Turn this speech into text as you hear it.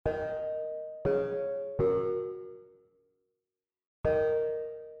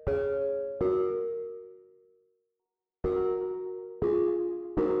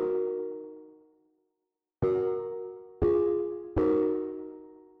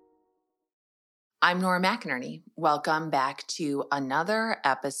I'm Nora McInerney. Welcome back to another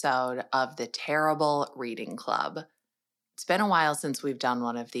episode of the Terrible Reading Club. It's been a while since we've done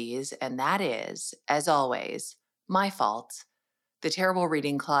one of these, and that is, as always, my fault. The Terrible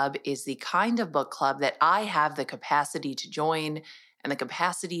Reading Club is the kind of book club that I have the capacity to join and the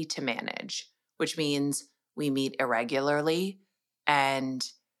capacity to manage, which means we meet irregularly and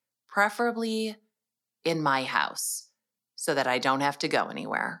preferably in my house so that I don't have to go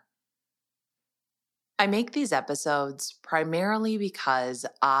anywhere. I make these episodes primarily because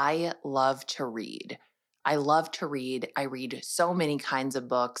I love to read. I love to read. I read so many kinds of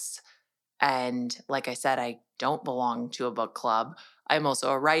books. And like I said, I don't belong to a book club. I'm also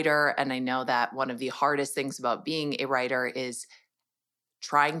a writer. And I know that one of the hardest things about being a writer is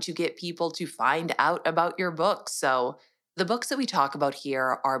trying to get people to find out about your books. So the books that we talk about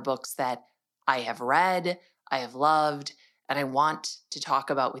here are books that I have read, I have loved, and I want to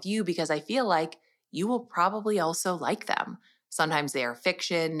talk about with you because I feel like you will probably also like them. Sometimes they are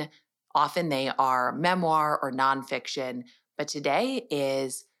fiction, often they are memoir or nonfiction, but today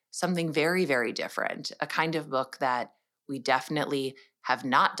is something very, very different, a kind of book that we definitely have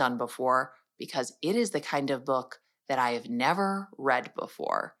not done before because it is the kind of book that I have never read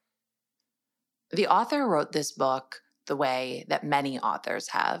before. The author wrote this book the way that many authors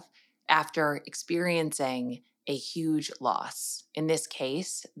have, after experiencing a huge loss, in this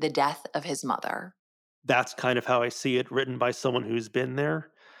case, the death of his mother. That's kind of how I see it, written by someone who's been there,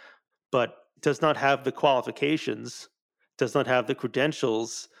 but does not have the qualifications, does not have the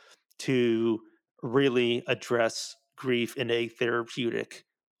credentials to really address grief in a therapeutic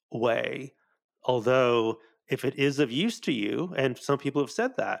way. Although, if it is of use to you, and some people have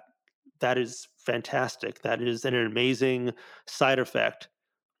said that, that is fantastic. That is an amazing side effect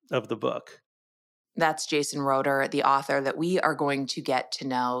of the book. That's Jason Roeder, the author that we are going to get to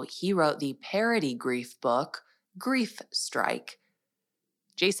know. He wrote the parody grief book, Grief Strike.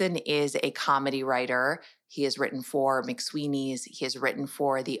 Jason is a comedy writer. He has written for McSweeney's. He has written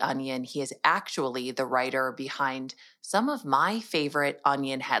for The Onion. He is actually the writer behind some of my favorite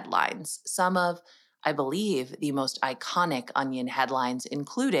Onion headlines, some of, I believe, the most iconic Onion headlines,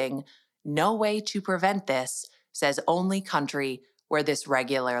 including "No way to prevent this, says only country where this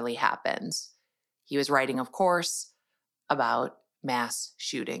regularly happens." He was writing, of course, about mass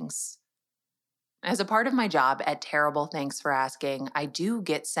shootings. As a part of my job at Terrible Thanks for Asking, I do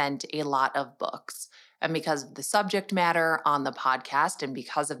get sent a lot of books. And because of the subject matter on the podcast and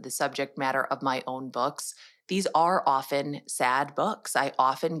because of the subject matter of my own books, these are often sad books. I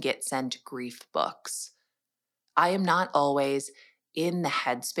often get sent grief books. I am not always in the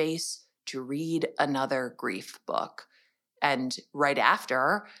headspace to read another grief book. And right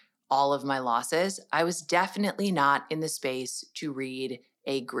after all of my losses, I was definitely not in the space to read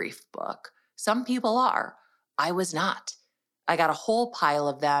a grief book. Some people are. I was not. I got a whole pile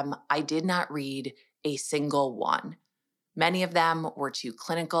of them. I did not read a single one. Many of them were too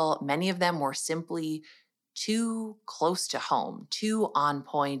clinical. Many of them were simply too close to home, too on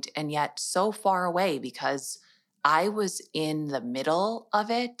point, and yet so far away because I was in the middle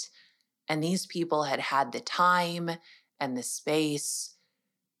of it, and these people had had the time and the space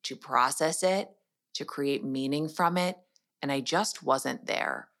to process it, to create meaning from it, and I just wasn't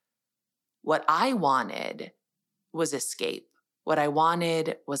there. What I wanted was escape. What I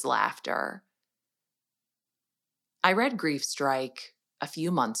wanted was laughter. I read Grief Strike a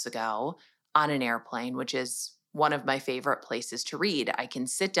few months ago on an airplane, which is one of my favorite places to read. I can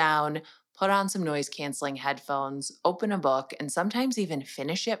sit down, put on some noise canceling headphones, open a book, and sometimes even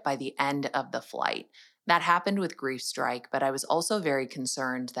finish it by the end of the flight. That happened with Grief Strike, but I was also very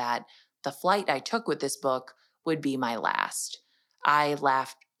concerned that the flight I took with this book would be my last. I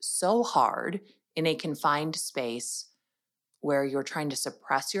laughed so hard in a confined space where you're trying to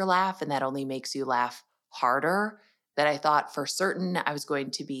suppress your laugh and that only makes you laugh harder, that I thought for certain I was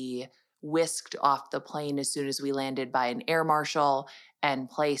going to be whisked off the plane as soon as we landed by an air marshal and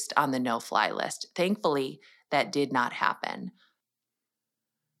placed on the no-fly list. Thankfully, that did not happen.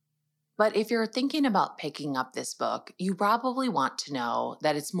 But if you're thinking about picking up this book, you probably want to know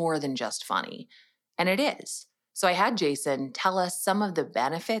that it's more than just funny. And it is. So I had Jason tell us some of the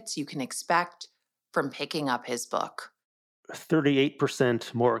benefits you can expect from picking up his book.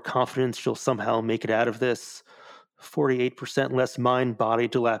 38% more confidence you'll somehow make it out of this, 48% less mind-body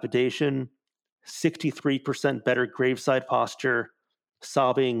dilapidation, 63% better graveside posture,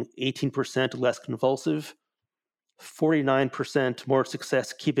 sobbing 18% less convulsive, 49% more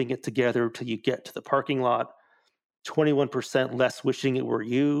success keeping it together till you get to the parking lot, 21% less wishing it were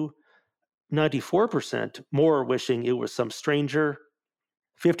you, 94% more wishing it was some stranger,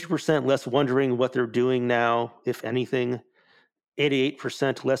 50% less wondering what they're doing now, if anything.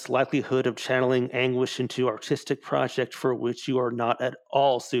 88% less likelihood of channeling anguish into artistic project for which you are not at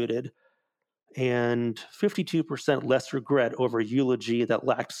all suited, and 52% less regret over eulogy that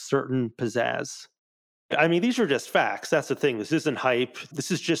lacked certain pizzazz. I mean, these are just facts. That's the thing. This isn't hype.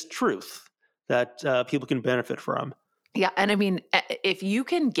 This is just truth that people can benefit from. Yeah. And I mean, if you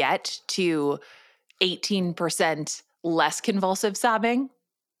can get to 18% less convulsive sobbing,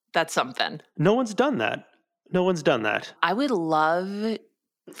 that's something. No one's done that. No one's done that. I would love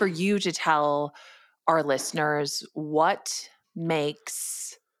for you to tell our listeners what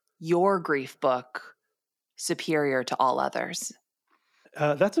makes your grief book superior to all others.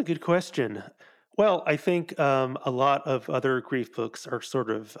 That's a good question. Well, I think a lot of other grief books are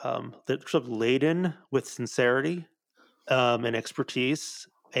they're sort of laden with sincerity and expertise,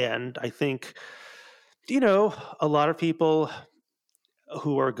 and I think a lot of people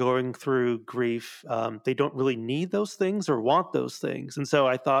who are going through grief, they don't really need those things or want those things, and so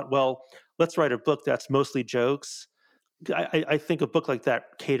I thought, well, let's write a book that's mostly jokes. I think a book like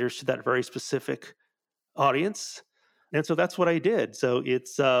that caters to that very specific audience, and so that's what I did. So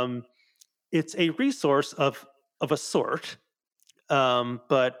it's a resource of a sort,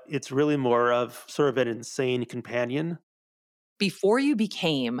 but it's really more of sort of an insane companion. Before you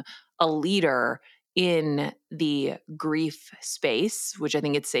became a leader in the grief space, which I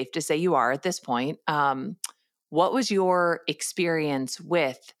think it's safe to say you are at this point, what was your experience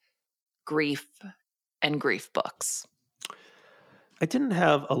with grief and grief books? I didn't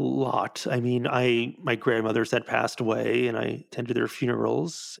have a lot. I mean, I my grandmothers had passed away, and I attended their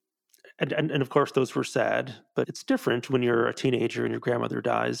funerals, and of course those were sad. But it's different when you're a teenager and your grandmother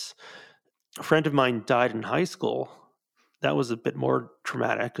dies. A friend of mine died in high school. That was a bit more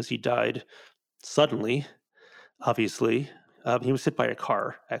traumatic because he died suddenly. Obviously, he was hit by a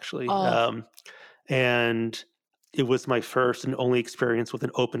car, actually, Oh, and it was my first and only experience with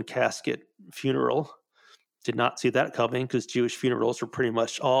an open casket funeral. Did not see that coming because Jewish funerals are pretty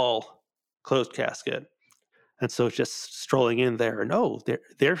much all closed casket. And so just strolling in there and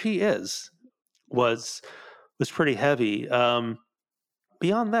there he is was was pretty heavy.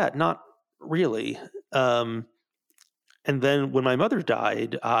 Beyond that, not really. Um, and then when my mother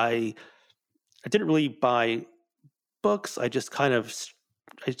died, I didn't really buy books. I just kind of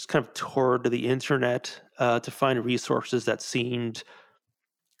toured the internet to find resources that seemed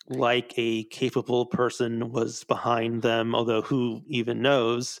like a capable person was behind them, although who even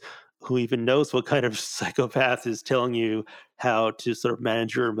knows what kind of psychopath is telling you how to sort of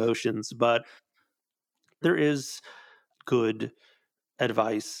manage your emotions. But there is good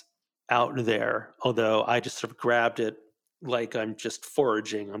advice out there, although I just sort of grabbed it like I'm just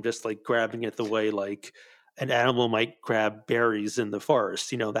foraging. I'm just like grabbing it the way like an animal might grab berries in the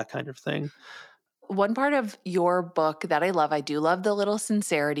forest, that kind of thing. one part of your book that I do love the little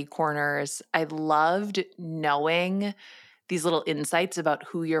sincerity corners. I loved knowing these little insights about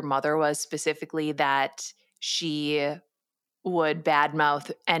who your mother was, specifically that she would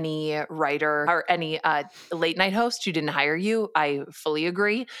badmouth any writer or any late night host who didn't hire you. I fully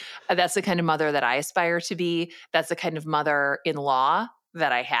agree. That's the kind of mother that I aspire to be. That's the kind of mother in law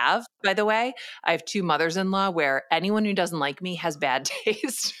that I have, by the way. I have two mothers in law where anyone who doesn't like me has bad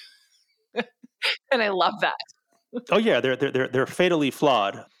taste. And I love that. Oh yeah, they're fatally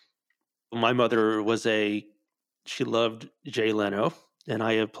flawed. My mother was a she loved Jay Leno, and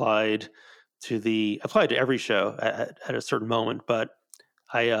I applied to every show at a certain moment, but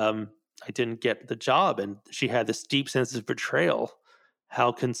I didn't get the job, and she had this deep sense of betrayal.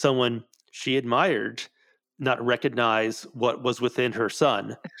 How can someone she admired not recognize what was within her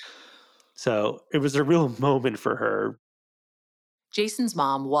son? So it was a real moment for her. Jason's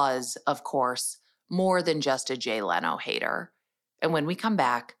mom was, of course, more than just a Jay Leno hater. And when we come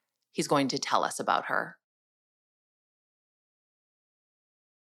back, he's going to tell us about her.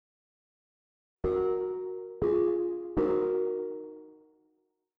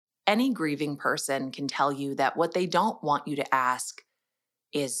 Any grieving person can tell you that what they don't want you to ask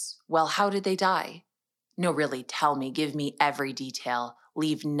is, well, how did they die? No, really, tell me, give me every detail,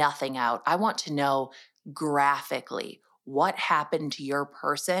 leave nothing out. I want to know graphically what happened to your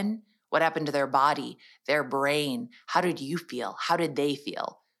person, what happened to their body, their brain. How did you feel? How did they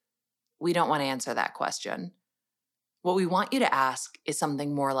feel? We don't want to answer that question. What we want you to ask is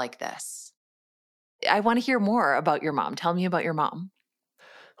something more like this. I want to hear more about your mom. Tell me about your mom.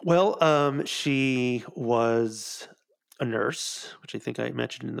 Well, she was a nurse, which I think I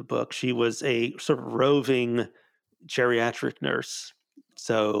mentioned in the book. She was a sort of roving geriatric nurse.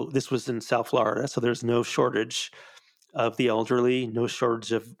 So this was in South Florida, so there's no shortage of the elderly, no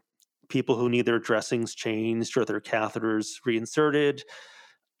shortage of people who need their dressings changed or their catheters reinserted.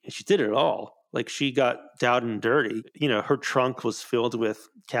 And she did it all. Like, she got down and dirty. Her trunk was filled with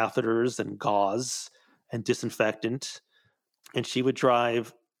catheters and gauze and disinfectant. And she would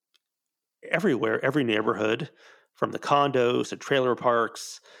drive everywhere, every neighborhood, from the condos to trailer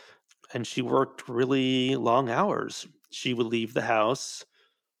parks. And she worked really long hours. She would leave the house.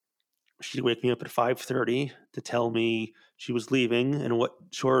 She'd wake me up at 5:30 to tell me she was leaving and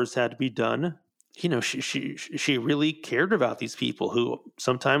what chores had to be done. She really cared about these people who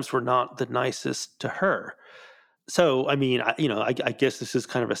sometimes were not the nicest to her. So, I mean, I guess this is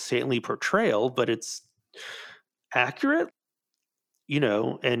kind of a saintly portrayal, but it's accurate.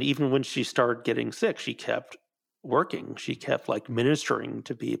 And even when she started getting sick, she kept working. She kept like ministering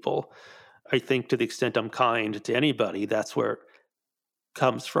to people. I think to the extent I'm kind to anybody, that's where it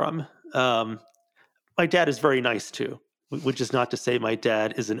comes from. My dad is very nice too, which is not to say my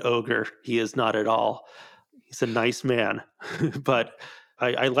dad is an ogre. He is not at all. He's a nice man. But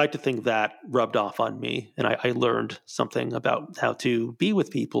I like to think that rubbed off on me, and I learned something about how to be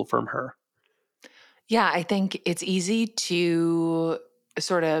with people from her. Yeah, I think it's easy to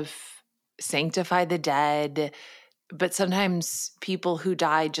sort of sanctify the dead, but sometimes people who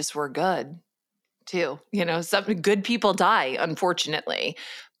die just were good too. Some good people die, unfortunately.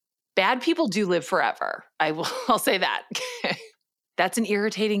 Bad people do live forever. I'll say that. That's an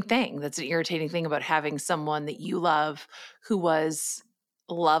irritating thing. That's an irritating thing about having someone that you love who was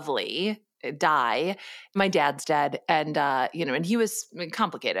lovely die. My dad's dead, and and he was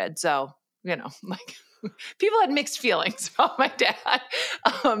complicated. So, like people had mixed feelings about my dad.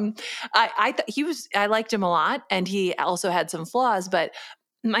 I thought I liked him a lot, and he also had some flaws, but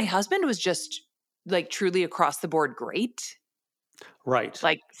my husband was just like truly across the board great. Right.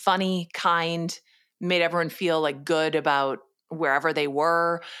 Like funny, kind, made everyone feel like good about wherever they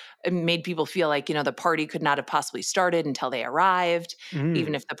were. It made people feel like, the party could not have possibly started until they arrived,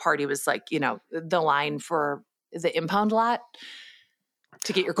 even Mm, if the party was like, the line for the impound lot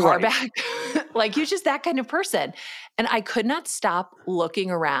to get your car right. back. Like, he was just that kind of person. And I could not stop looking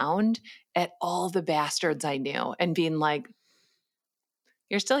around at all the bastards I knew and being like,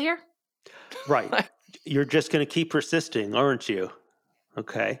 you're still here? Right. You're just going to keep persisting, aren't you?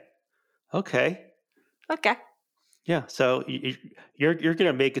 Okay. Okay. Okay. Yeah. So you're going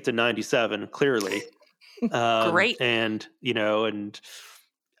to make it to 97, clearly. Great. And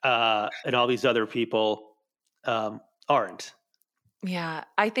all these other people aren't. Yeah.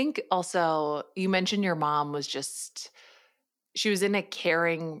 I think also you mentioned your mom she was in a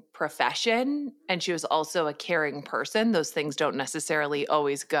caring profession and she was also a caring person. Those things don't necessarily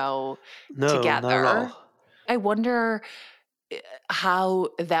always go No, not at together. all. I wonder how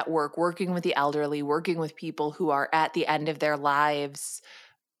that working with the elderly, working with people who are at the end of their lives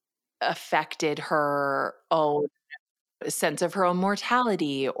affected her own sense of her own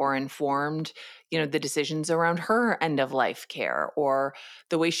mortality or informed, the decisions around her end of life care or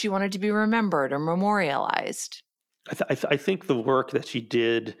the way she wanted to be remembered or memorialized. I think the work that she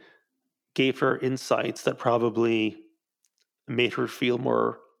did gave her insights that probably made her feel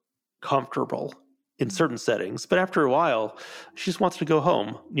more comfortable in certain settings. But after a while, she just wants to go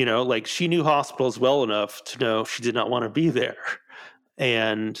home. Like, she knew hospitals well enough to know she did not want to be there.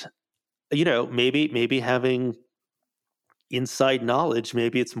 And, maybe having inside knowledge,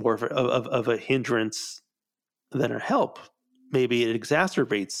 maybe it's more of a hindrance than a help. Maybe it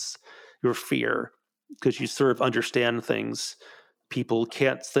exacerbates your fear because you sort of understand things. People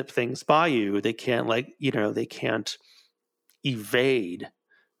can't slip things by you. They can't, they can't evade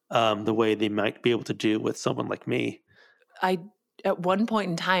the way they might be able to do with someone like me. I At one point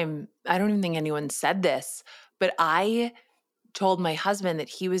in time, I don't even think anyone said this, but I told my husband that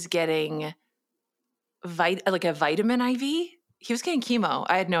he was getting like a vitamin IV. He was getting chemo.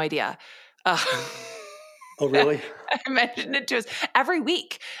 I had no idea. Uh, Oh, really? I mentioned it to us every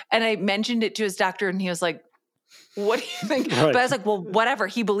week, and I mentioned it to his doctor, and he was like, "What do you think?" But I Right. was like, "Well, whatever."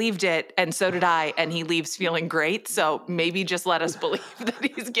 He believed it, and so did I, and he leaves feeling great. So maybe just let us believe that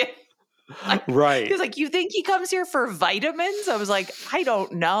he's getting. Like, he Right. was like, "You think he comes here for vitamins?" I was like, "I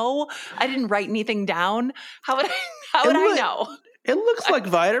don't know. I didn't write anything down. How would I? How It, would I look, know?" it looks like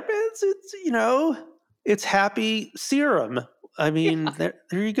vitamins. It's happy serum. I mean, there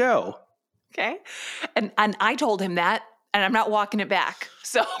you go. Okay. And I told him that, and I'm not walking it back.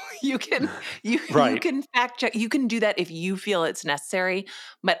 So you Right. can fact check. You can do that if you feel it's necessary.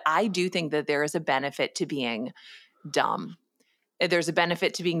 But I do think that there is a benefit to being dumb. There's a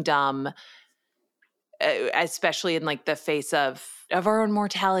benefit to being dumb especially in like the face of our own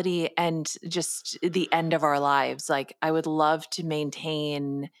mortality and just the end of our lives. Like, I would love to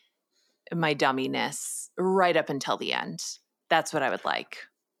maintain my dumminess right up until the end. That's what I would like.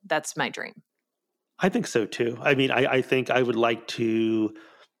 That's my dream. I think so too. I mean, I think I would like to,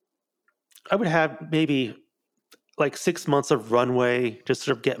 I would have maybe like 6 months of runway to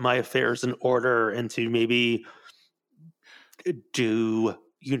sort of get my affairs in order and to maybe do,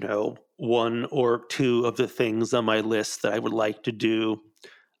 one or two of the things on my list that I would like to do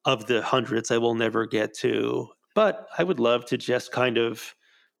of the hundreds I will never get to. But I would love to just kind of,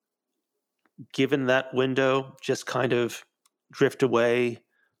 given that window, just kind of drift away,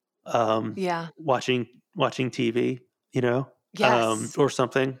 um, Yeah. watching TV, Yes. or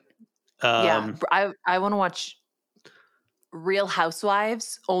something. Yeah. Um, I want to watch Real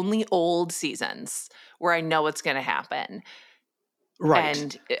Housewives, only old seasons where I know what's going to happen. right.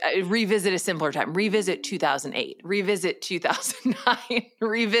 And revisit a simpler time. Revisit 2008. Revisit 2009.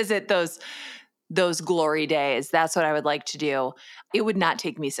 Revisit those glory days. That's what I would like to do. It would not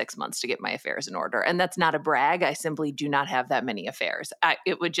take me 6 months to get my affairs in order. And that's not a brag. I simply do not have that many affairs.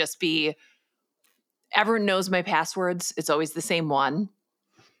 It would just be, everyone knows my passwords. It's always the same one.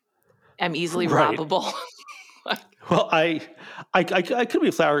 I'm easily Right. robbable. Well, I could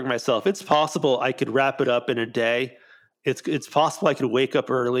be flattering myself. It's possible I could wrap it up in a day. It's possible I could wake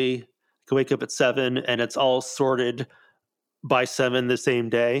up early. I could wake up at 7 and it's all sorted by 7 the same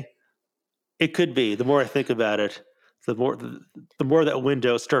day. It could be. The more I think about it, the more that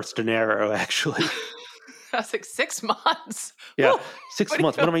window starts to narrow, actually. I was like, 6 months. Yeah. Woo! 6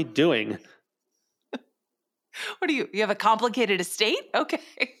 months. What am I doing? What do you have a complicated estate? Okay.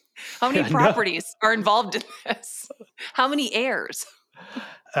 How many No. properties are involved in this? How many heirs?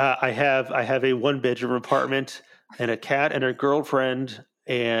 I have a 1-bedroom apartment and a cat and a girlfriend,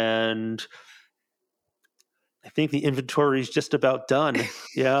 and I think the inventory is just about done.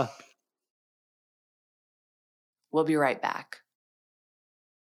 Yeah. We'll be right back.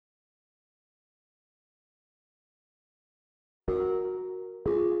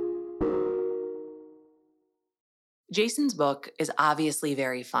 Jason's book is obviously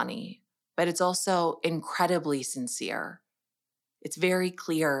very funny, but it's also incredibly sincere. It's very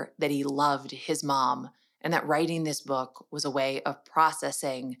clear that he loved his mom and that writing this book was a way of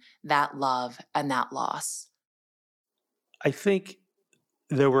processing that love and that loss. I think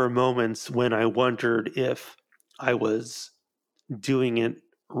there were moments when I wondered if I was doing it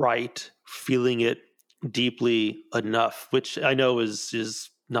right, feeling it deeply enough, which I know is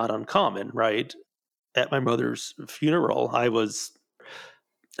not uncommon, right? At my mother's funeral, I was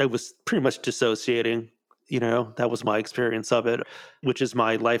pretty much dissociating. That was my experience of it, which is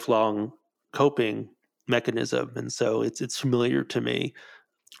my lifelong coping mechanism, and so it's familiar to me.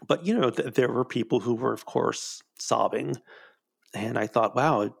 But there were people who were, of course, sobbing, and I thought,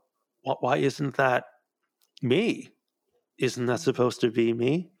 wow, why isn't that me? Isn't that supposed to be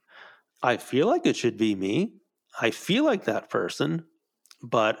me? I feel like it should be me. I feel like that person,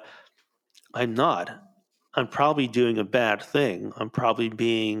 but I'm not. I'm probably doing a bad thing. I'm probably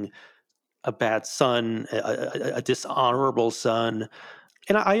being a bad son, a dishonorable son.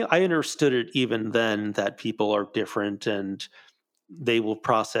 And I understood it even then that people are different and they will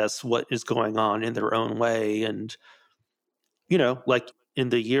process what is going on in their own way. And, like in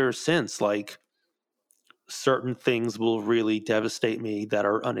the years since, like certain things will really devastate me that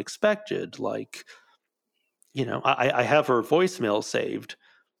are unexpected. Like, I have her voicemail saved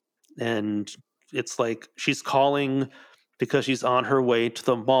and it's like she's calling because she's on her way to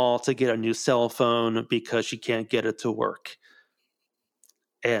the mall to get a new cell phone because she can't get it to work.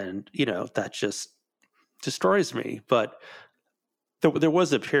 And, that just destroys me. But there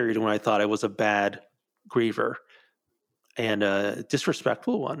was a period when I thought I was a bad griever and a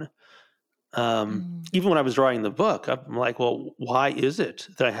disrespectful one. Even when I was writing the book, I'm like, well, why is it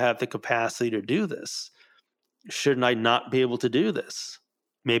that I have the capacity to do this? Shouldn't I not be able to do this?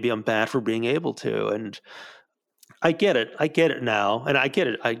 Maybe I'm bad for being able to. And I get it. I get it now. And I get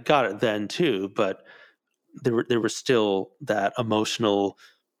it. I got it then too. But there was still that emotional,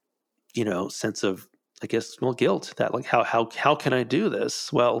 sense of, I guess, well, guilt that like, how can I do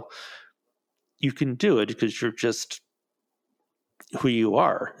this? Well, you can do it because you're just who you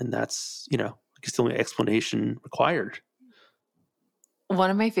are. And that's, I guess the only explanation required. One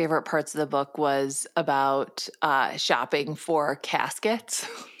of my favorite parts of the book was about shopping for caskets.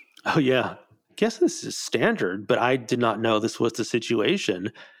 Oh, yeah. I guess this is standard, but I did not know this was the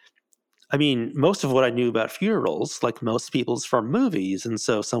situation. I mean, most of what I knew about funerals, like most people's from movies. And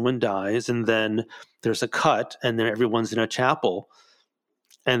so someone dies and then there's a cut and then everyone's in a chapel.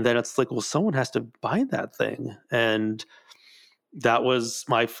 And then it's like, well, someone has to buy that thing. And that was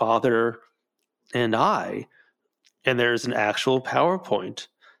my father and I. And there's an actual PowerPoint.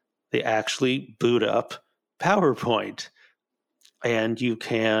 They actually boot up PowerPoint. And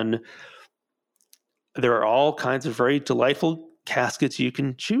there are all kinds of very delightful caskets you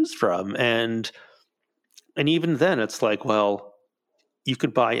can choose from. And even then it's like, well, you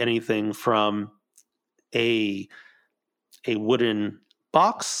could buy anything from a wooden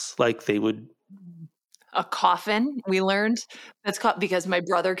box, like they would. A coffin, we learned. That's called because my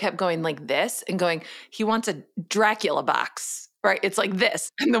brother kept going like this and going, he wants a Dracula box, right? It's like this.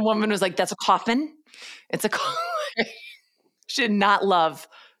 And the woman was like, that's a coffin. It's a coffin. She did not love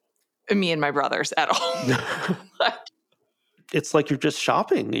me and my brothers at all. It's like you're just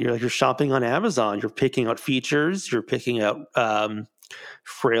shopping. You're shopping on Amazon. You're picking out features. You're picking out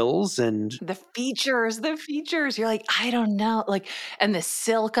frills and the features. You're like, I don't know. Like, and the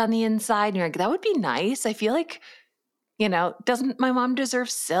silk on the inside. And you're like, that would be nice. I feel like, doesn't my mom deserve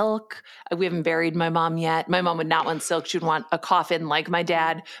silk? We haven't buried my mom yet. My mom would not want silk. She'd want a coffin like my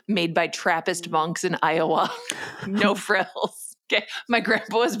dad, made by Trappist monks in Iowa. No frills. Okay. My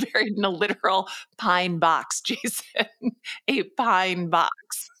grandpa was buried in a literal pine box, Jason. A pine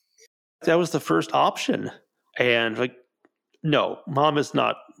box. that was the first option. And like, no, mom is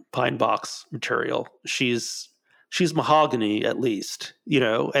not pine box material. She's mahogany at least,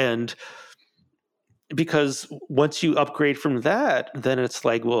 and because once you upgrade from that, then it's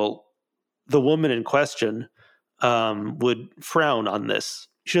like, well, the woman in question would frown on this.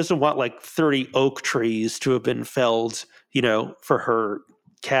 She doesn't want like 30 oak trees to have been felled, for her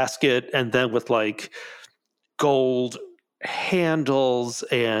casket, and then with like gold handles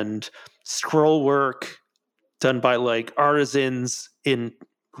and scroll work done by like artisans in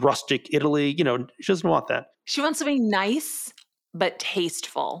rustic Italy. She doesn't want that. She wants something nice but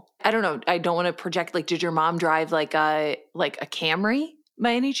tasteful. I don't know. I don't want to project. Like, did your mom drive like a Camry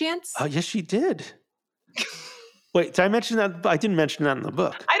by any chance? Yes, she did. Wait, did I mention that? I didn't mention that in the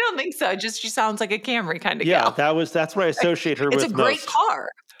book. I don't think so. Just she sounds like a Camry kind of Yeah, gal. that's what I associate her with most. It's a great car.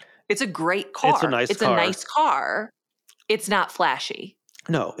 It's a great car. It's a nice It's car. a nice car. It's not flashy.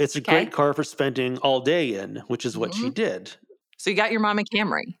 No, it's a great car for spending all day in, which is what she did. So you got your mom a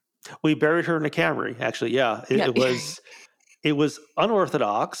Camry. We buried her in a Camry, actually. Yeah, it was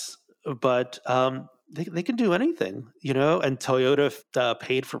unorthodox, but they can do anything, and Toyota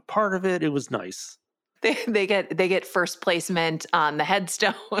paid for part of it. It was nice. They get first placement on the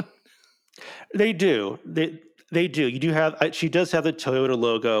headstone. They do. They do. You do have. She does have the Toyota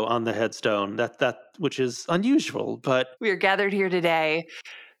logo on the headstone. That which is unusual, but we are gathered here today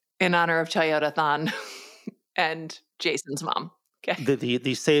in honor of Toyota-thon and Jason's mom. Okay.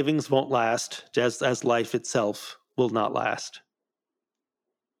 The savings won't last, as life itself will not last.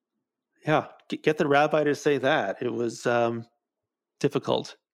 Yeah, get the rabbi to say that. It was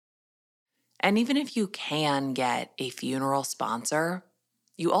difficult. And even if you can get a funeral sponsor,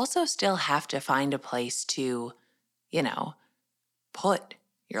 you also still have to find a place to, put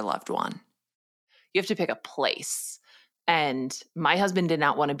your loved one. You have to pick a place. And my husband did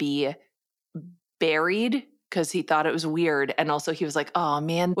not want to be buried because he thought it was weird. And also he was like, oh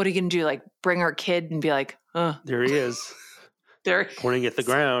man, what are you going to do? Like bring our kid and be like, there he is. There pointing at the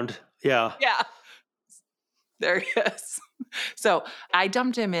ground. Yeah. Yeah. There he is. So I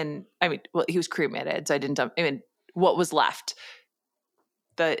dumped him in, he was cremated, so I didn't dump, what was left?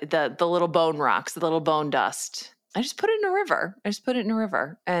 The little bone rocks, the little bone dust. I just put it in a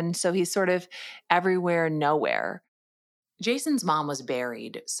river. And so he's sort of everywhere, nowhere. Jason's mom was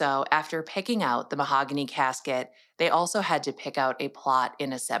buried. So after picking out the mahogany casket, they also had to pick out a plot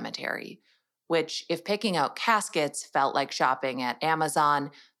in a cemetery, which if picking out caskets felt like shopping at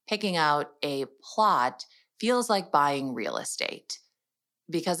Amazon, picking out a plot feels like buying real estate,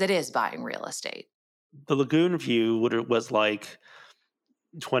 because it is buying real estate. The lagoon view was like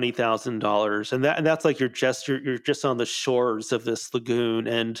 $20,000, and that's like you're just on the shores of this lagoon,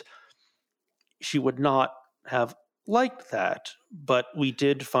 and she would not have liked that. But we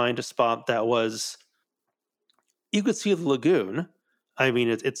did find a spot that was, you could see the lagoon.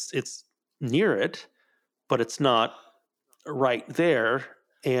 It's near it, but it's not right there,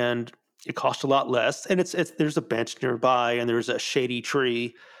 and it cost a lot less. And it's there's a bench nearby, and there's a shady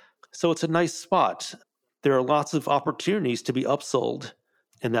tree, so it's a nice spot. There are lots of opportunities to be upsold,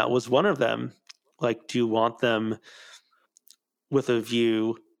 and that was one of them. Like, do you want them with a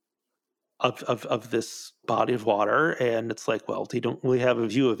view of this body of water? And it's like, well, they don't really have a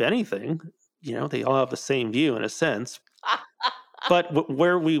view of anything. They all have the same view in a sense. But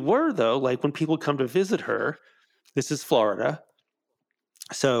where we were, though, like when people come to visit her, this is Florida,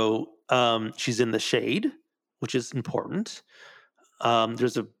 So she's in the shade, which is important.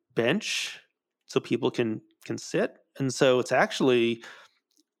 There's a bench so people can sit, and so it's actually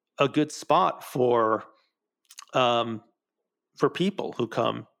a good spot um, for people who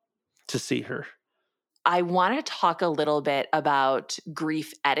come to see her. I want to talk a little bit about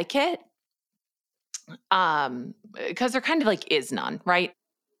grief etiquette, because there kind of like is none, right?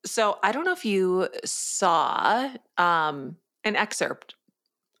 So I don't know if you saw an excerpt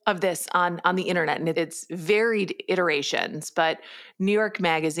of this on the internet, and it's varied iterations. But New York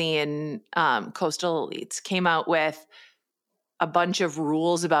Magazine, Coastal Elites, came out with a bunch of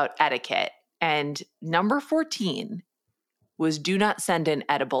rules about etiquette, and number 14 was do not send an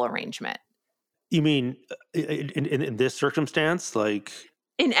edible arrangement. You mean in this circumstance, like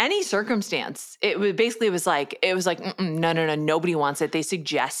In any circumstance, it was like no, no, no, nobody wants it. They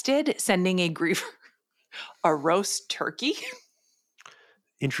suggested sending a grief a roast turkey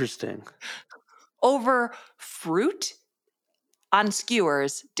interesting? over fruit on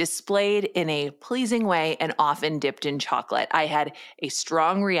skewers displayed in a pleasing way and often dipped in chocolate. I had a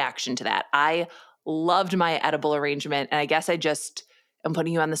strong reaction to that. I loved my edible arrangement, and I guess I just am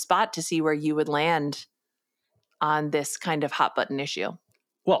putting you on the spot to see where you would land on this kind of hot button issue.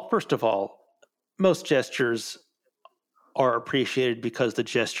 Well, first of all, most gestures are appreciated because the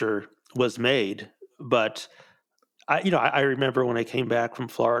gesture was made. But I remember when I came back from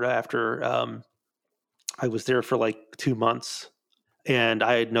Florida after I was there for like 2 months, and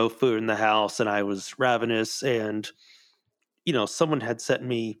I had no food in the house, and I was ravenous, and someone had sent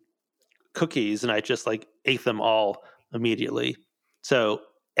me cookies, and I just like ate them all immediately. So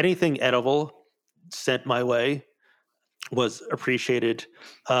anything edible sent my way was appreciated.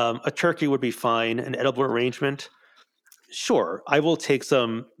 A turkey would be fine. An edible arrangement, sure. I will take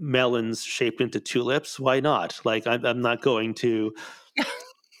some melons shaped into tulips. Why not? Like I'm not going to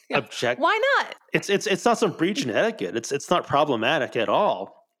Yeah. object. Why not? It's not some breach in etiquette. It's not problematic at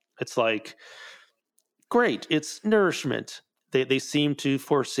all. It's like great. It's nourishment. They seem to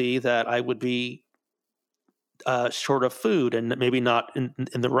foresee that I would be short of food and maybe not in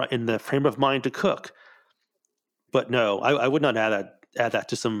the frame of mind to cook. But no, I would not add that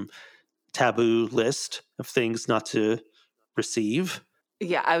to some taboo list of things not to receive.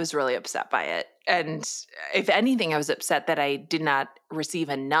 Yeah, I was really upset by it. And if anything, I was upset that I did not receive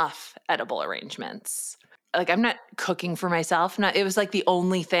enough edible arrangements. Like, I'm not cooking for myself. Not, it was like the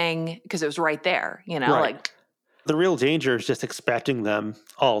only thing because it was right there, Right. like, The real danger is just expecting them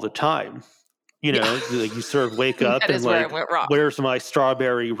all the time. yeah, You sort of wake up that and is where it like, went wrong. where's my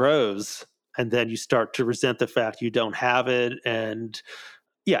strawberry rose? And then you start to resent the fact you don't have it. And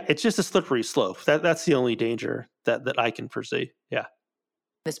yeah, it's just a slippery slope. That's the only danger that I can foresee. Yeah.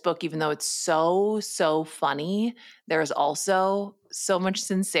 This book, even though it's so, so funny, there's also so much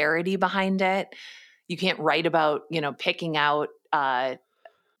sincerity behind it. You can't write about, picking out a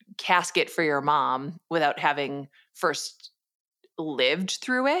casket for your mom without having first lived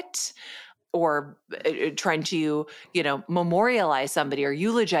through it or trying to, memorialize somebody or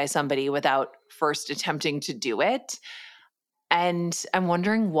eulogize somebody without first attempting to do it. And I'm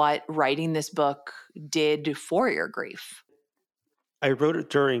wondering what writing this book did for your grief. I wrote it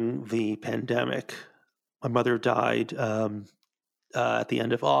during the pandemic. My mother died at the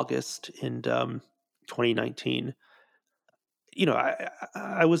end of August in 2019.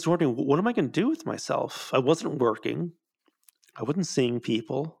 I was wondering, what am I going to do with myself? I wasn't working. I wasn't seeing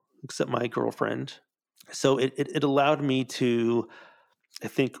people except my girlfriend. So it allowed me to, I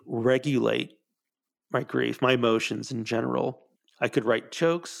think, regulate my grief, my emotions in general. I could write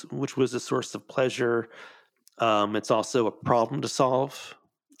jokes, which was a source of pleasure. It's also a problem to solve,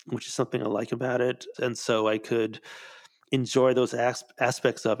 which is something I like about it. And so I could enjoy those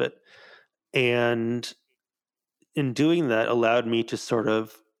aspects of it. And in doing that, allowed me to sort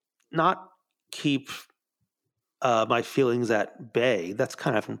of not keep my feelings at bay. That's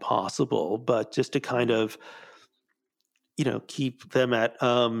kind of impossible, but just to kind of, keep them at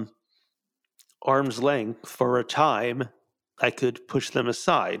arm's length for a time. I could push them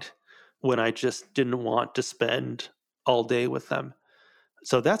aside when I just didn't want to spend all day with them.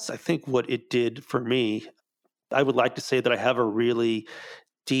 So that's, I think, what it did for me. I would like to say that I have a really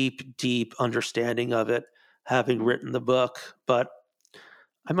deep, deep understanding of it, having written the book, but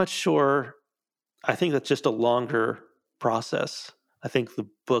I'm not sure. I think that's just a longer process. I think the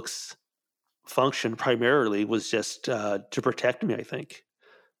book's function primarily was just to protect me, I think,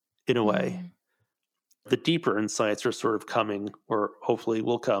 in a way. Mm. The deeper insights are sort of coming, or hopefully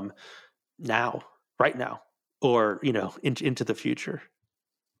will come now, right now, or, into the future.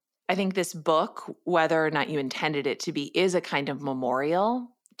 I think this book, whether or not you intended it to be, is a kind of memorial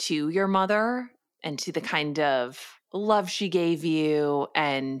to your mother and to the kind of love she gave you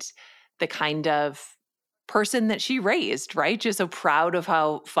and the kind of person that she raised, right? Just so proud of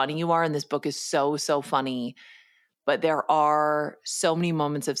how funny you are. And this book is so, so funny. But there are so many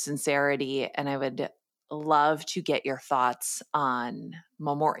moments of sincerity, and I would love to get your thoughts on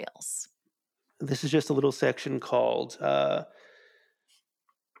memorials. This is just a little section called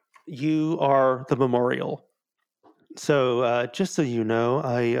You Are the Memorial. So just so you know,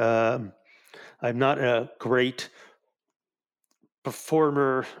 I'm not a great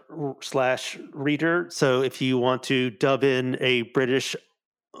performer slash reader. So if you want to dub in a British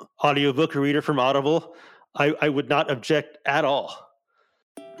audiobook reader from Audible, I would not object at all.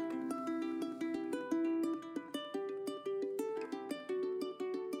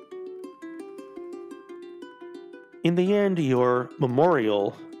 In the end, your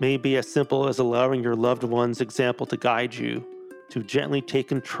memorial may be as simple as allowing your loved one's example to guide you, to gently take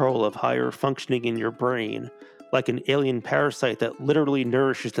control of how you're functioning in your brain, like an alien parasite that literally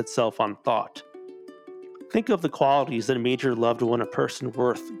nourishes itself on thought. Think of the qualities that made your loved one a person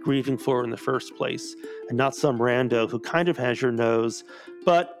worth grieving for in the first place, and not some rando who kind of has your nose,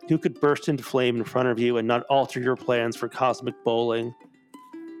 but who could burst into flame in front of you and not alter your plans for cosmic bowling.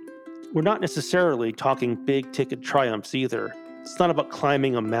 We're not necessarily talking big-ticket triumphs either. It's not about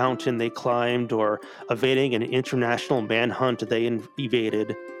climbing a mountain they climbed or evading an international manhunt they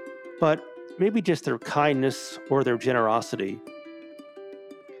evaded, but maybe just their kindness or their generosity.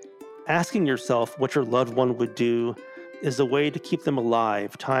 Asking yourself what your loved one would do is a way to keep them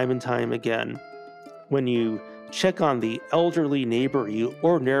alive time and time again. When you check on the elderly neighbor you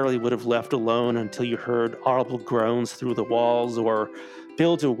ordinarily would have left alone until you heard audible groans through the walls, or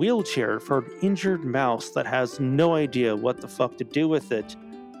build a wheelchair for an injured mouse that has no idea what the fuck to do with it,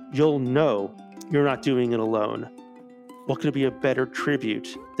 you'll know you're not doing it alone. What could be a better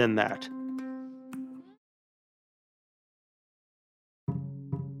tribute than that?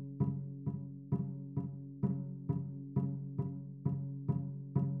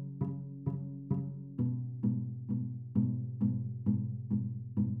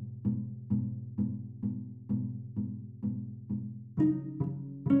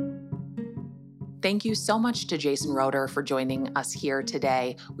 Thank you so much to Jason Roeder for joining us here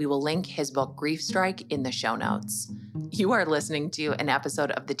today. We will link his book, Grief Strike, in the show notes. You are listening to an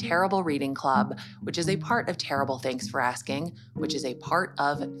episode of the Terrible Reading Club, which is a part of Terrible Thanks for Asking, which is a part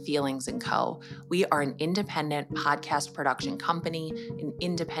of Feelings & Co. We are an independent podcast production company, an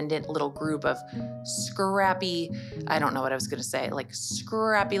independent little group of scrappy, I don't know what I was going to say, like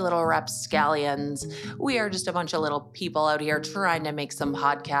scrappy little rapscallions. We are just a bunch of little people out here trying to make some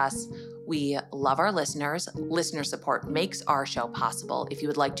podcasts. We love our listeners. Listener support makes our show possible. If you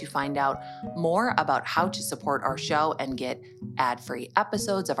would like to find out more about how to support our show and get ad-free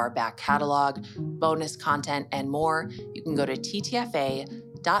episodes of our back catalog, bonus content, and more, you can go to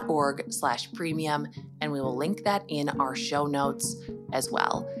ttfa.org/premium, and we will link that in our show notes as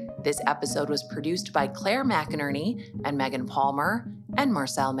well. This episode was produced by Claire McInerney and Megan Palmer and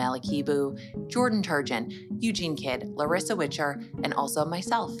Marcel Malikibu, Jordan Turgeon, Eugene Kidd, Larissa Witcher, and also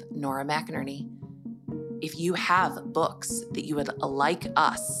myself, Nora McInerney. If you have books that you would like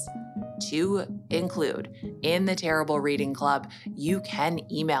us to include in the Terrible Reading Club, you can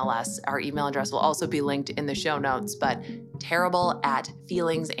email us. Our email address will also be linked in the show notes, but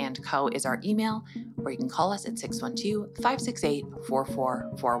terrible@feelingsandco is our email, or you can call us at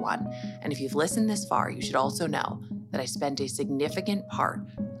 612-568-4441. And if you've listened this far, you should also know that I spent a significant part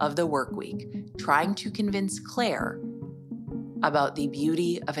of the work week trying to convince Claire about the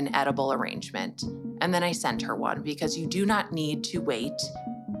beauty of an edible arrangement. And then I sent her one, because you do not need to wait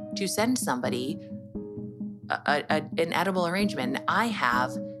to send somebody an edible arrangement. I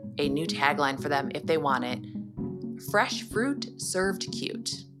have a new tagline for them if they want it. Fresh fruit served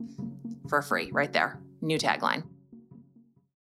cute. For free, right there. New tagline.